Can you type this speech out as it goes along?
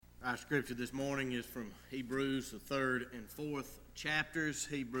Our scripture this morning is from Hebrews, the 3rd and 4th chapters,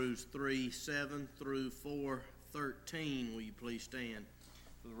 Hebrews 3:7 through 4:13. Will you please stand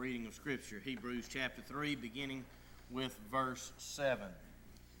for the reading of scripture? Hebrews chapter 3, beginning with verse 7.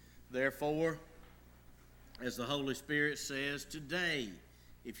 Therefore, as the Holy Spirit says, today,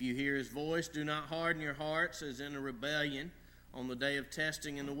 if you hear his voice, do not harden your hearts as in a rebellion on the day of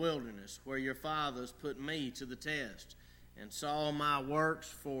testing in the wilderness, where your fathers put me to the test and saw my works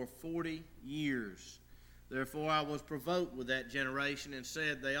for 40 years. Therefore I was provoked with that generation and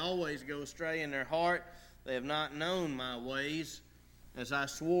said, they always go astray in their heart. They have not known my ways. As I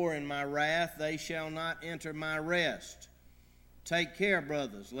swore in my wrath, they shall not enter my rest. Take care,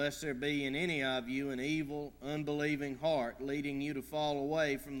 brothers, lest there be in any of you an evil, unbelieving heart, leading you to fall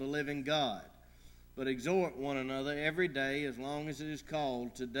away from the living God. But exhort one another every day, as long as it is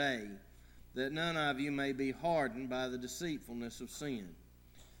called today, that none of you may be hardened by the deceitfulness of sin.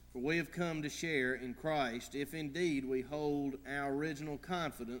 For we have come to share in Christ, if indeed we hold our original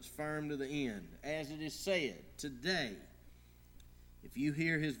confidence firm to the end. As it is said, today, if you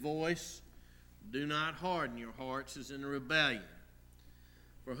hear his voice, do not harden your hearts as in a rebellion.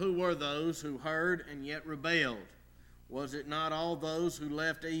 For who were those who heard and yet rebelled? Was it not all those who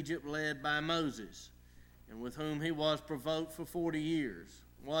left Egypt led by Moses, and with whom he was provoked for 40 years?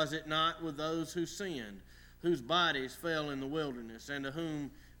 Was it not with those who sinned, whose bodies fell in the wilderness, and to whom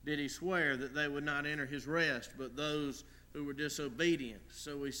did he swear that they would not enter his rest, but those who were disobedient?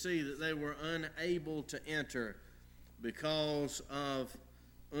 So we see that they were unable to enter because of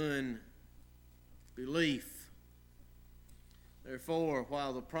unbelief. Therefore,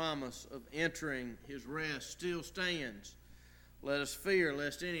 while the promise of entering his rest still stands, let us fear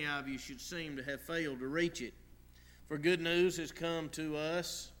lest any of you should seem to have failed to reach it. For good news has come to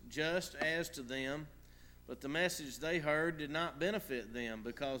us just as to them, but the message they heard did not benefit them,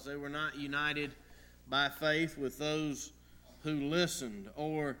 because they were not united by faith with those who listened,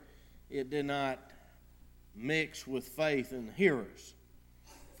 or it did not mix with faith in the hearers.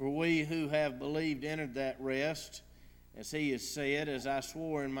 For we who have believed entered that rest, as he has said, as I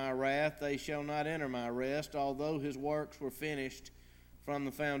swore in my wrath, they shall not enter my rest, although his works were finished from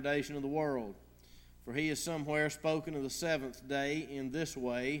the foundation of the world. For he has somewhere spoken of the seventh day in this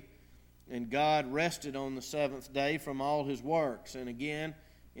way, and God rested on the seventh day from all his works. And again,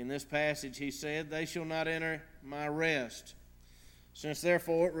 in this passage he said, they shall not enter my rest. Since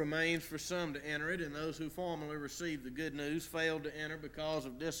therefore it remains for some to enter it, and those who formerly received the good news failed to enter because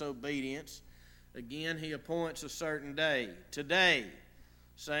of disobedience, again he appoints a certain day, today,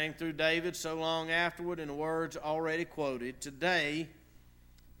 saying through David so long afterward in the words already quoted, today,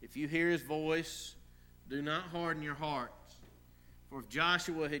 if you hear his voice, do not harden your hearts. For if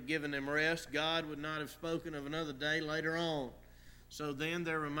Joshua had given them rest, God would not have spoken of another day later on. So then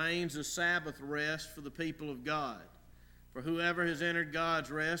there remains a Sabbath rest for the people of God. For whoever has entered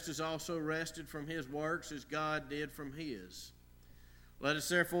God's rest is also rested from his works as God did from his. Let us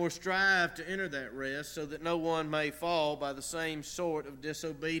therefore strive to enter that rest, so that no one may fall by the same sort of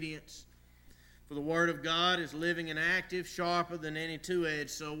disobedience. For the word of God is living and active, sharper than any two-edged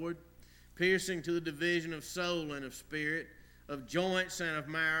sword, piercing to the division of soul and of spirit, of joints and of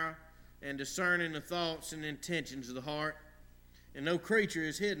marrow, and discerning the thoughts and intentions of the heart. And no creature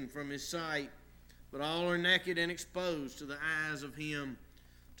is hidden from his sight, but all are naked and exposed to the eyes of him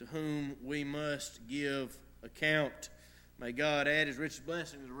to whom we must give account. May God add his richest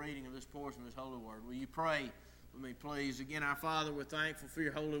blessing to the reading of this portion of his holy word. Will you pray with me, please? Again, our Father, we're thankful for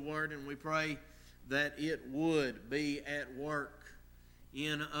your holy word, and we pray that it would be at work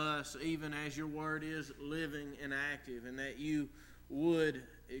in us, even as your word is living and active, and that you would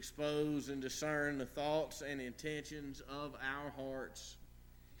expose and discern the thoughts and intentions of our hearts,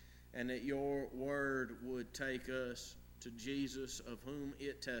 and that your word would take us to Jesus, of whom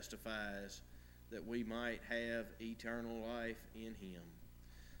it testifies, that we might have eternal life in him.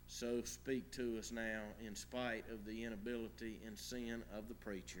 So speak to us now in spite of the inability and sin of the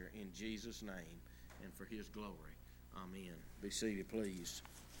preacher, in Jesus' name and for his glory. Amen. Be seated, please.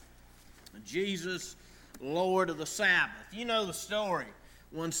 Jesus, Lord of the Sabbath. You know the story.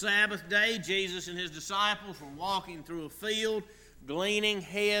 One Sabbath day, Jesus and his disciples were walking through a field, gleaning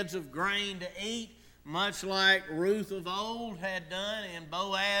heads of grain to eat, much like Ruth of old had done in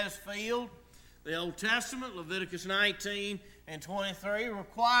Boaz's field. The Old Testament, Leviticus 19 and 23,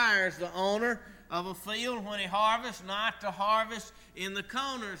 requires the owner of a field when he harvests not to harvest in the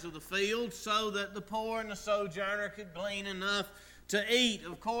corners of the field, so that the poor and the sojourner could glean enough to eat.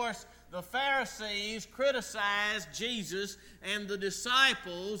 Of course, the Pharisees criticized Jesus and the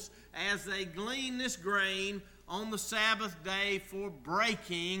disciples as they gleaned this grain on the Sabbath day for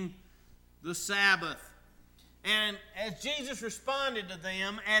breaking the Sabbath. And as Jesus responded to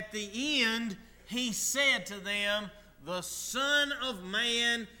them, at the end, he said to them, the Son of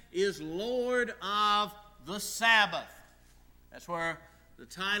Man is Lord of the Sabbath. That's where the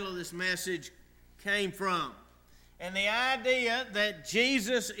title of this message came from. And the idea that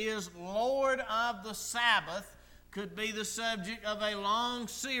Jesus is Lord of the Sabbath could be the subject of a long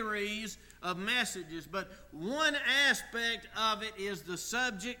series of messages. But one aspect of it is the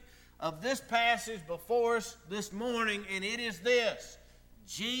subject of this passage before us this morning, and it is this: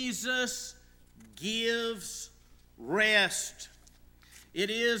 Jesus gives rest. It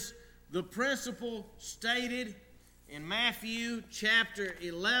is the principle stated in Matthew chapter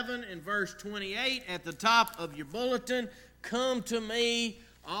 11 and verse 28 at the top of your bulletin. Come to me,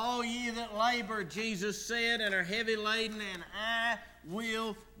 all ye that labor, Jesus said, and are heavy laden, and I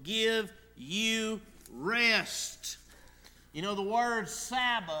will give you rest. You know, the word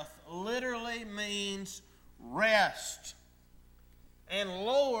Sabbath literally means rest. And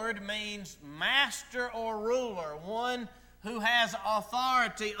Lord means master or ruler, one who has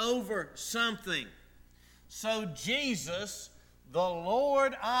authority over something. So Jesus, the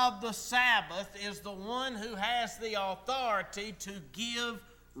Lord of the Sabbath, is the one who has the authority to give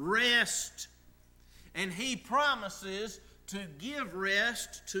rest. And he promises to give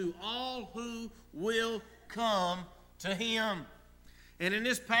rest to all who will come to him. And in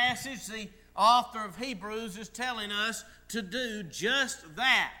this passage, the author of Hebrews is telling us to do just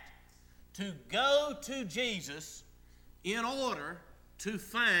that, to go to Jesus in order to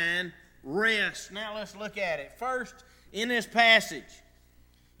find rest. Now let's look at it. First, in this passage,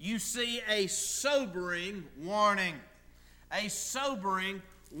 you see a sobering warning. A sobering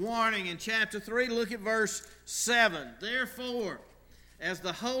warning. In chapter 3, look at verse 7. Therefore, as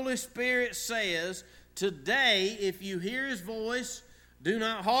the Holy Spirit says, today, if you hear his voice, do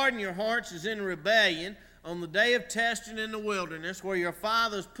not harden your hearts as in rebellion on the day of testing in the wilderness, where your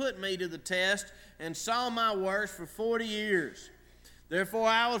fathers put me to the test and saw my works for 40 years. Therefore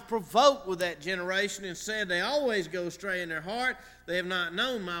I was provoked with that generation and said, they always go astray in their heart. They have not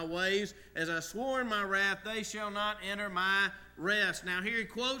known my ways. As I swore in my wrath, they shall not enter my rest. Now here he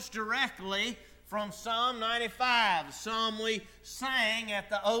quotes directly from Psalm 95, the psalm we sang at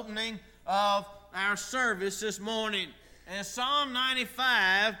the opening of our service this morning. And Psalm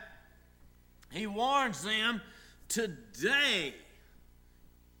 95, he warns them, today,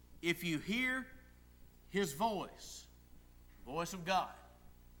 if you hear his voice, voice of God,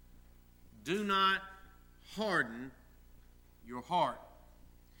 do not harden your heart.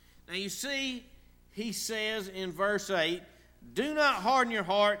 Now you see, he says in verse 8, do not harden your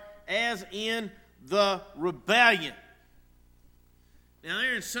heart as in the rebellion. Now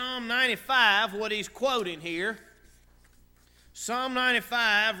there in Psalm 95, what he's quoting here, Psalm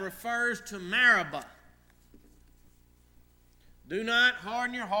 95 refers to Meribah. Do not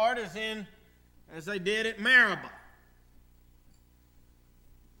harden your heart as they did at Meribah.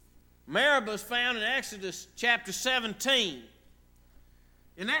 Meribah is found in Exodus chapter 17.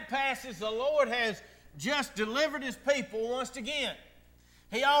 In that passage, the Lord has just delivered his people once again.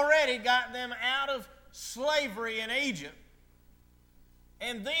 He already got them out of slavery in Egypt.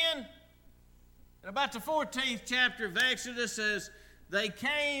 And then, in about the 14th chapter of Exodus, as they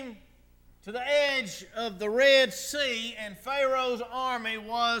came to the edge of the Red Sea and Pharaoh's army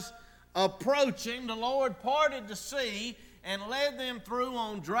was approaching, the Lord parted the sea and led them through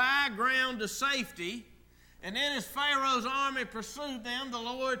on dry ground to safety. And then as Pharaoh's army pursued them, the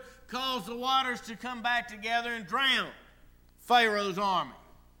Lord caused the waters to come back together and drown Pharaoh's army.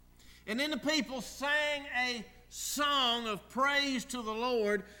 And then the people sang a song of praise to the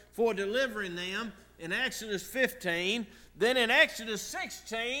Lord for delivering them in Exodus 15. Then in Exodus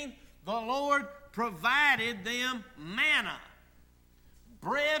 16, the Lord provided them manna,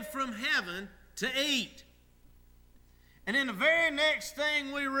 bread from heaven to eat. And in the very next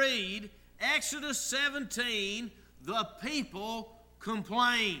thing we read, Exodus 17, the people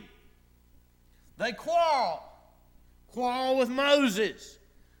complain. They quarrel with Moses.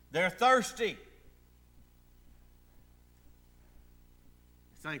 They're thirsty.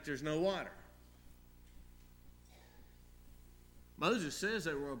 They think there's no water. Moses says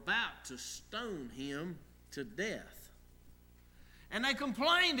they were about to stone him to death. And they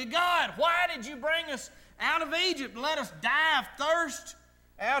complained to God, why did you bring us out of Egypt and let us die of thirst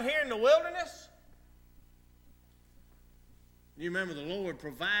out here in the wilderness? You remember the Lord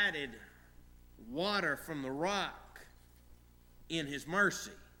provided water from the rock in his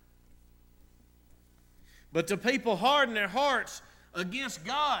mercy. But the people hardened their hearts against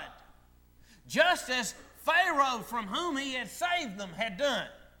God. Just as Pharaoh, from whom he had saved them, had done.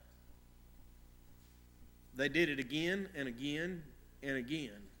 They did it again and again and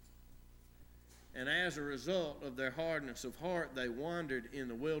again. And as a result of their hardness of heart, they wandered in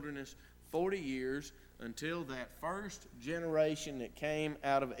the wilderness 40 years until that first generation that came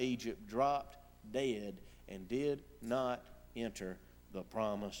out of Egypt dropped dead and did not enter the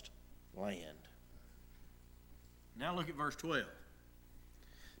promised land. Now look at verse 12.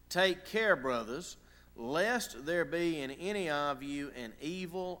 Take care, brothers, lest there be in any of you an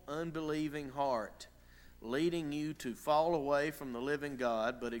evil, unbelieving heart, leading you to fall away from the living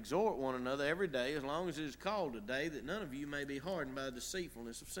God, but exhort one another every day, as long as it is called today, that none of you may be hardened by the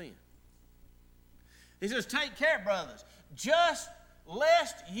deceitfulness of sin. He says, take care, brothers, just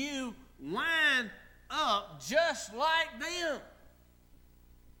lest you wind up just like them.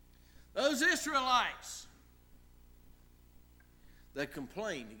 Those Israelites that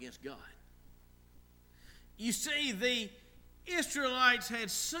complained against God. You see, the Israelites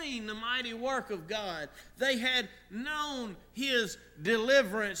had seen the mighty work of God. They had known His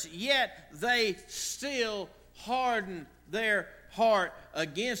deliverance, yet they still hardened their heart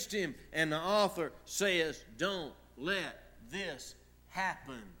against Him. And the author says, don't let this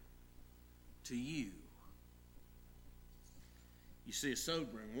happen to you. You see a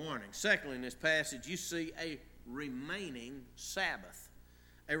sobering warning. Secondly, in this passage, you see a remaining Sabbath.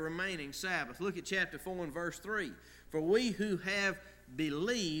 A remaining Sabbath. Look at chapter 4 and verse 3. For we who have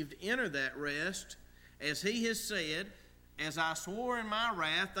believed enter that rest, as He has said, as I swore in my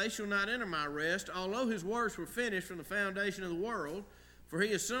wrath, they shall not enter my rest, although His works were finished from the foundation of the world. For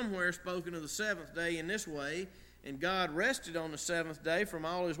He has somewhere spoken of the seventh day in this way, and God rested on the seventh day from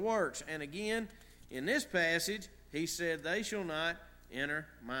all His works. And again, in this passage, He said, they shall not enter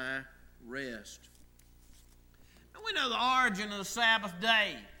my rest. Now we know the origin of the Sabbath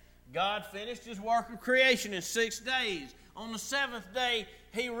day. God finished His work of creation in 6 days. On the seventh day,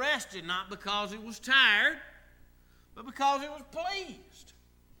 He rested, not because He was tired, but because He was pleased.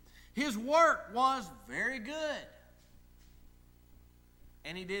 His work was very good.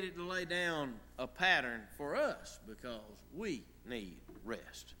 And He did it to lay down a pattern for us because we need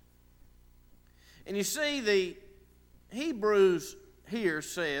rest. And you see, the Hebrews here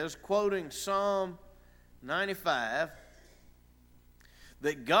says, quoting Psalm 95,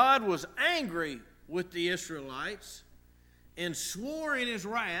 that God was angry with the Israelites and swore in His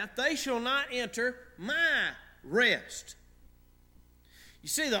wrath, they shall not enter my rest. You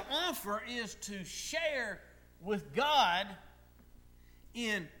see, the offer is to share with God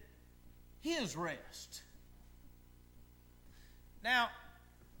in His rest. Now,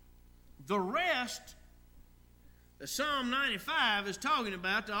 the rest that Psalm 95 is talking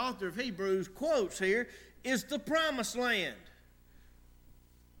about, the author of Hebrews quotes here, is the promised land.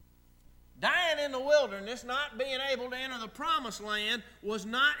 Dying in the wilderness, not being able to enter the promised land, was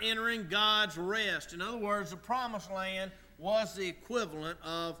not entering God's rest. In other words, the promised land was the equivalent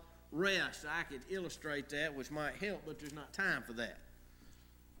of rest. I could illustrate that, which might help, but there's not time for that.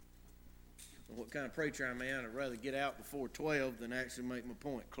 What kind of preacher I am, I'd rather get out before 12 than actually make my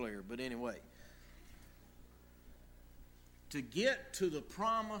point clear. But anyway, to get to the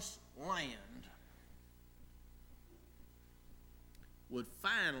promised land would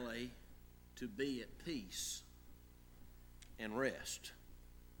finally to be at peace and rest,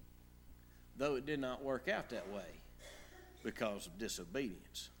 though it did not work out that way because of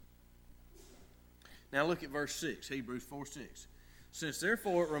disobedience. Now look at verse 6, Hebrews 4:6. Since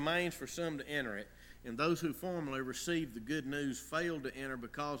therefore it remains for some to enter it, and those who formerly received the good news failed to enter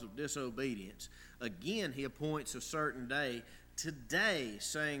because of disobedience, again He appoints a certain day, today,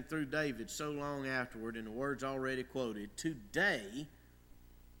 saying through David so long afterward, in the words already quoted, today,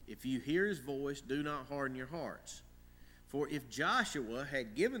 if you hear His voice, do not harden your hearts. For if Joshua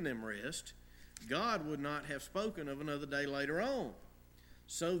had given them rest, God would not have spoken of another day later on.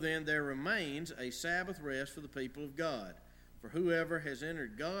 So then there remains a Sabbath rest for the people of God. For whoever has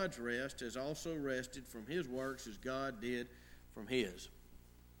entered God's rest has also rested from his works as God did from His.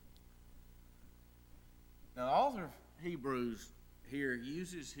 Now the author of Hebrews here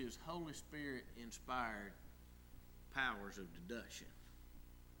uses his Holy Spirit inspired powers of deduction.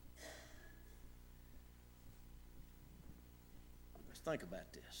 Let's think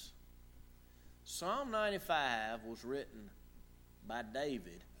about this. Psalm 95 was written by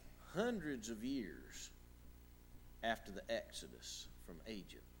David hundreds of years after the Exodus from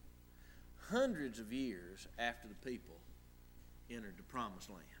Egypt. Hundreds of years after the people entered the promised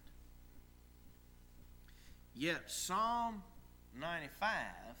land. Yet Psalm 95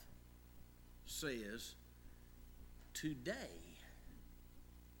 says, today.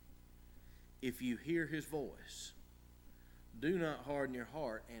 if you hear his voice, do not harden your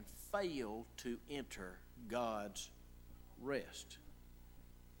heart and fail to enter God's rest.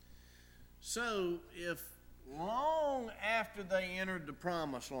 So, if long after they entered the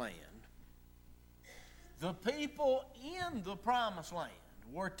promised land, the people in the promised land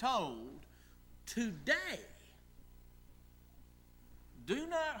were told, today, do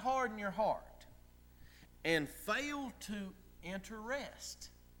not harden your heart and fail to enter rest,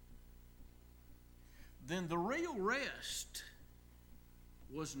 then the real rest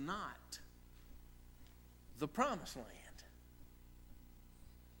was not the promised land.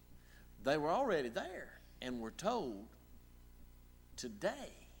 They were already there and were told,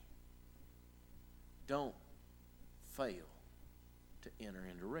 today, don't fail to enter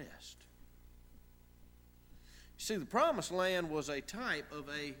into rest. You see, the promised land was a type of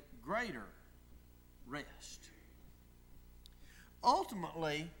a greater rest.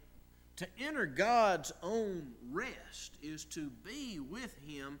 Ultimately, to enter God's own rest is to be with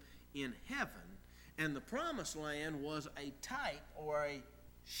Him in heaven, and the promised land was a type or a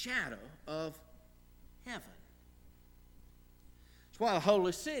shadow of heaven. That's why the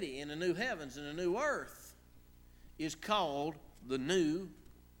holy city in the new heavens and the new earth is called the New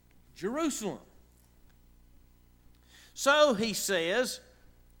Jerusalem. So he says,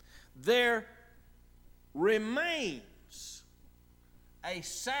 there remains a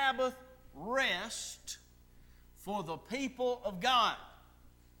Sabbath rest for the people of God.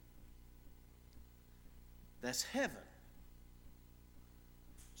 That's heaven.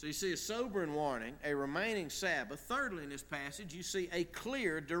 So you see a sobering warning, a remaining Sabbath. Thirdly, in this passage, you see a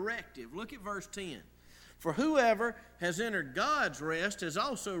clear directive. Look at verse 10. For whoever has entered God's rest has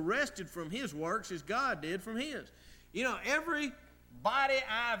also rested from his works as God did from his. You know, every body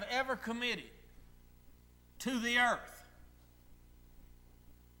I've ever committed to the earth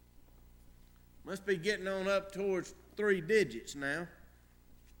must be getting on up towards 3 digits now.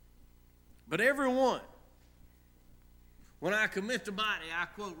 But every one, when I commit the body, I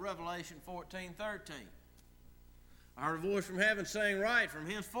quote Revelation 14:13. I heard a voice from heaven saying, right, from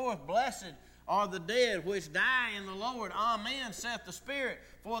henceforth blessed are the dead which die in the Lord. Amen, saith the Spirit,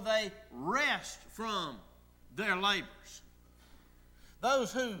 for they rest from their labors.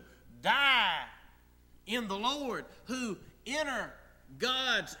 Those who die in the Lord, who enter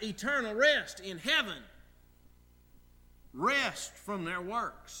God's eternal rest in heaven, rest from their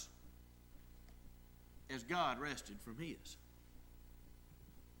works as God rested from his.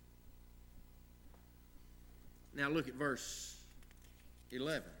 Now look at verse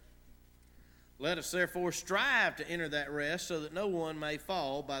 11. Let us therefore strive to enter that rest so that no one may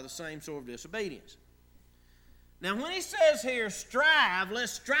fall by the same sort of disobedience. Now when he says here strive,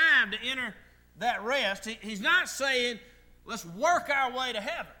 let's strive to enter that rest, he's not saying let's work our way to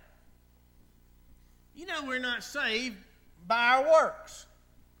heaven. You know, we're not saved by our works.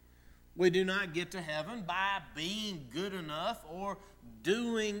 We do not get to heaven by being good enough or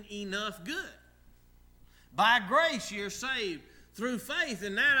doing enough good. By grace you're saved through faith,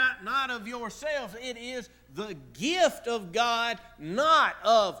 and that not of yourselves. It is the gift of God, not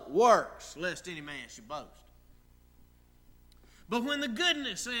of works, lest any man should boast. But when the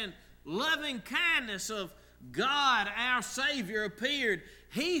goodness and loving kindness of God, our Savior, appeared,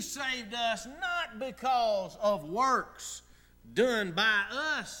 He saved us not because of works done by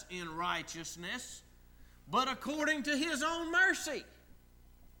us in righteousness, but according to His own mercy.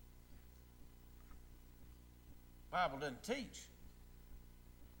 The Bible doesn't teach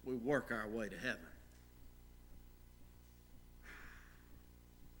we work our way to heaven.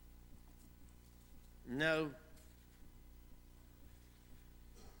 No.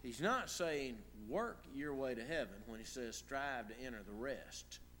 He's not saying work your way to heaven when he says strive to enter the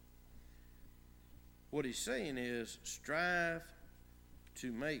rest. What he's saying is strive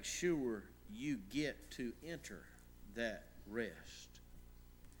to make sure you get to enter that rest.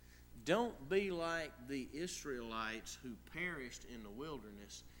 Don't be like the Israelites who perished in the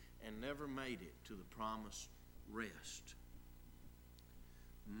wilderness and never made it to the promised rest.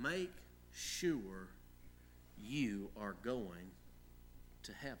 Make sure you are going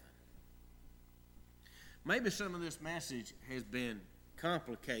to heaven. Maybe some of this message has been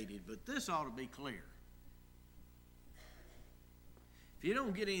complicated, but this ought to be clear. If you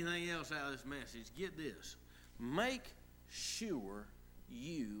don't get anything else out of this message, get this. Make sure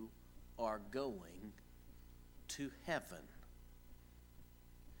you are going to heaven.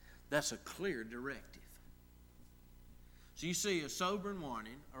 That's a clear directive. So you see a sobering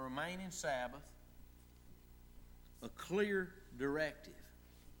warning, a remaining Sabbath, a clear directive.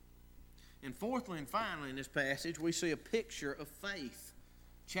 And fourthly and finally in this passage, we see a picture of faith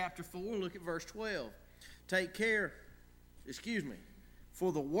chapter 4, look at verse 12.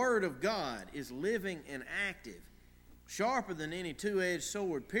 For the word of God is living and active, sharper than any two-edged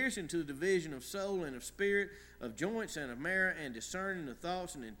sword, piercing to the division of soul and of spirit, of joints and of marrow, and discerning the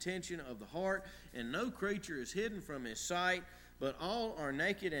thoughts and intention of the heart. And no creature is hidden from his sight, but all are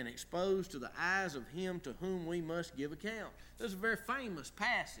naked and exposed to the eyes of him to whom we must give account. This is a very famous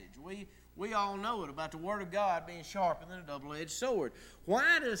passage. We all know it about the Word of God being sharper than a double-edged sword.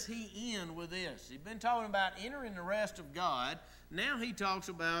 Why does he end with this? He's been talking about entering the rest of God. Now he talks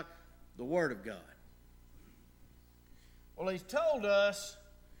about the Word of God. Well, he's told us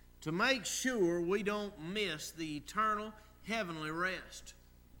to make sure we don't miss the eternal heavenly rest.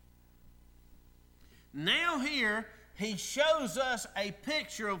 Now here, he shows us a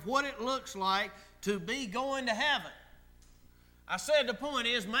picture of what it looks like to be going to heaven. I said the point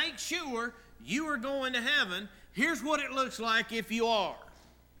is, make sure you are going to heaven. Here's what it looks like if you are.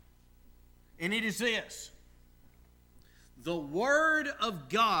 And it is this. The Word of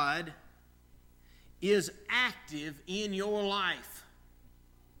God is active in your life.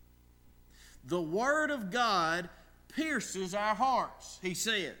 The Word of God pierces our hearts, he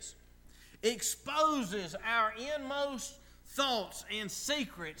says. Exposes our inmost thoughts and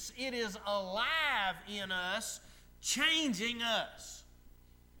secrets. It is alive in us, changing us.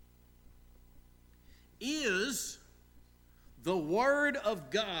 Is the Word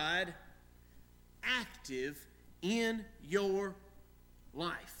of God active in your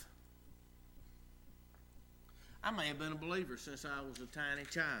life? I may have been a believer since I was a tiny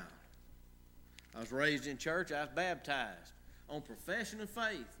child. I was raised in church. I was baptized on profession of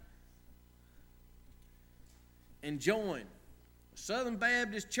faith and joined a Southern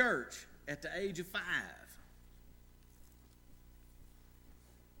Baptist church at the age of 5. As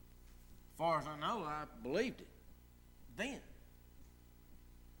far as I know, I believed it then.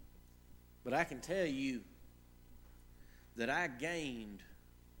 But I can tell you that I gained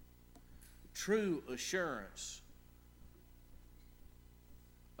true assurance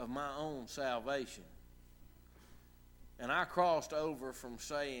of my own salvation. And I crossed over from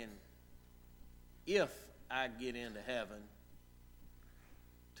saying, if I get into heaven,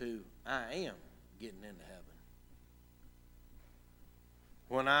 to I am getting into heaven.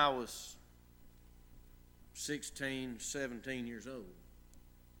 When I was 16, 17 years old,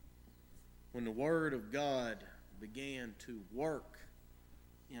 when the Word of God began to work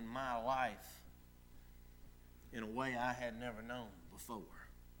in my life in a way I had never known before.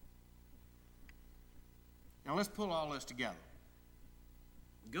 Now let's pull all this together.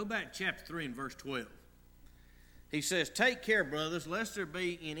 Go back to chapter 3 and verse 12. He says, take care, brothers, lest there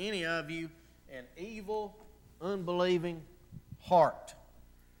be in any of you an evil, unbelieving heart,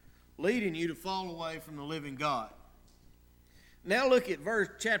 leading you to fall away from the living God. Now look at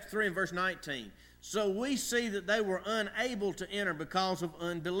chapter 3 and verse 19. So we see that they were unable to enter because of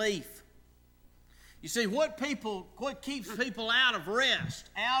unbelief. You see, what keeps people out of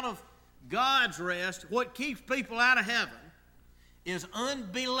rest, out of God's rest, what keeps people out of heaven is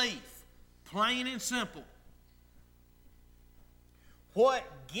unbelief, plain and simple. What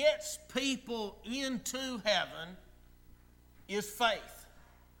gets people into heaven is faith.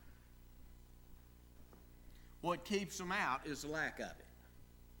 What keeps them out is the lack of it.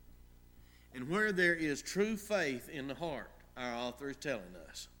 And where there is true faith in the heart, our author is telling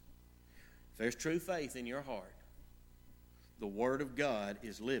us, if there's true faith in your heart, the Word of God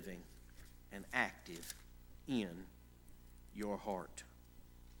is living and active in your heart.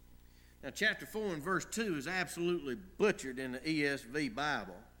 Now, chapter 4 and verse 2 is absolutely butchered in the ESV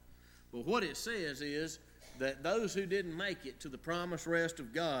Bible. But what it says is that those who didn't make it to the promised rest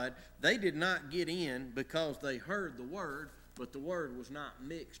of God, they did not get in because they heard the Word, but the Word was not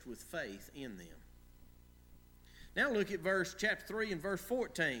mixed with faith in them. Now look at chapter 3 and verse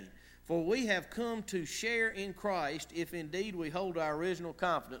 14. For we have come to share in Christ if indeed we hold our original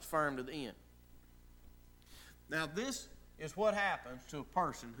confidence firm to the end. Now this is what happens to a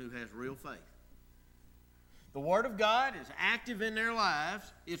person who has real faith. The Word of God is active in their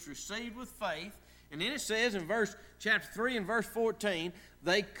lives. It's received with faith. And then it says in chapter 3 and verse 14,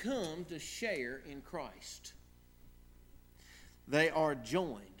 they come to share in Christ. They are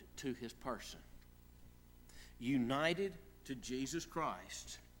joined to His person, united to Jesus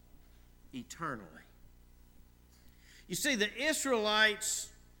Christ eternally. You see, the Israelites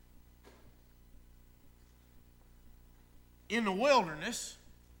in the wilderness,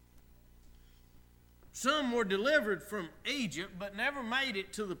 some were delivered from Egypt but never made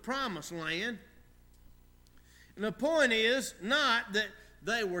it to the promised land. And the point is not that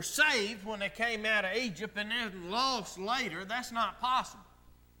they were saved when they came out of Egypt and then lost later. That's not possible.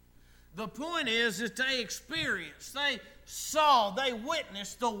 The point is that they experienced, they saw, they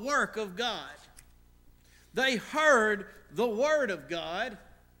witnessed the work of God. They heard the Word of God,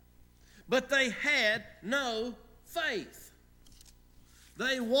 but they had no faith.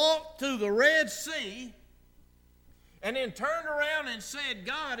 They walked through the Red Sea and then turned around and said,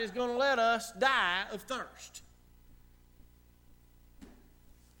 God is going to let us die of thirst.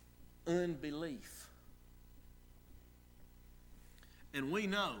 Unbelief. And we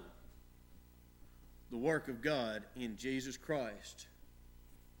know the work of God in Jesus Christ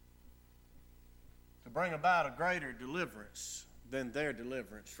to bring about a greater deliverance than their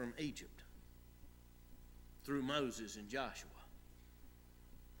deliverance from Egypt through Moses and Joshua.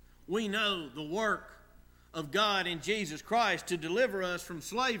 We know the work of God in Jesus Christ to deliver us from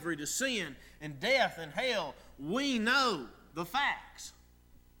slavery to sin and death and hell. We know the facts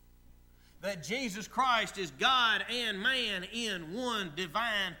that Jesus Christ is God and man in one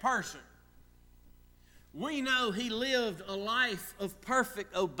divine person. We know He lived a life of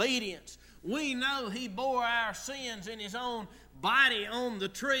perfect obedience. We know He bore our sins in His own body on the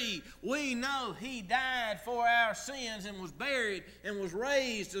tree. We know He died for our sins and was buried and was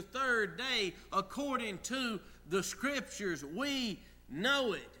raised the third day according to the Scriptures. We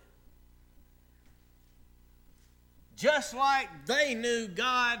know it. Just like they knew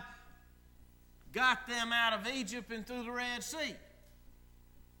God got them out of Egypt and through the Red Sea.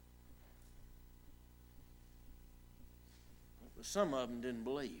 But some of them didn't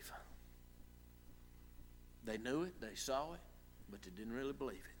believe. They knew it, they saw it, but they didn't really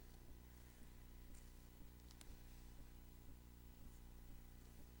believe it.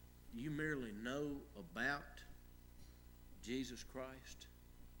 Do you merely know about Jesus Christ?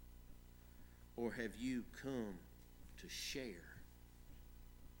 Or have you come to share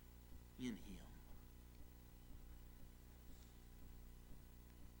in Him?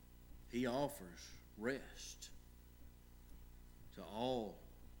 He offers rest to all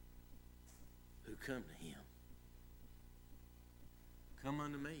who come to Him. Come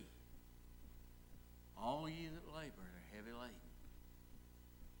unto me, all ye that labor and are heavy laden,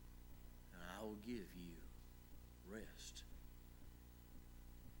 and I will give you rest.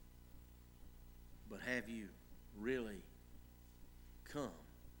 But have you really come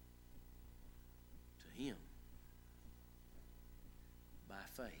to Him by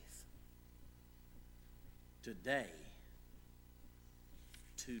faith? Today,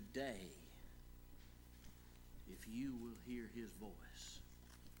 if you will hear His voice,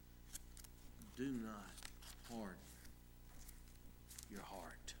 do not harden your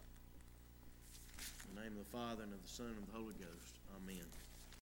heart. In the name of the Father, and of the Son, and of the Holy Ghost. Amen.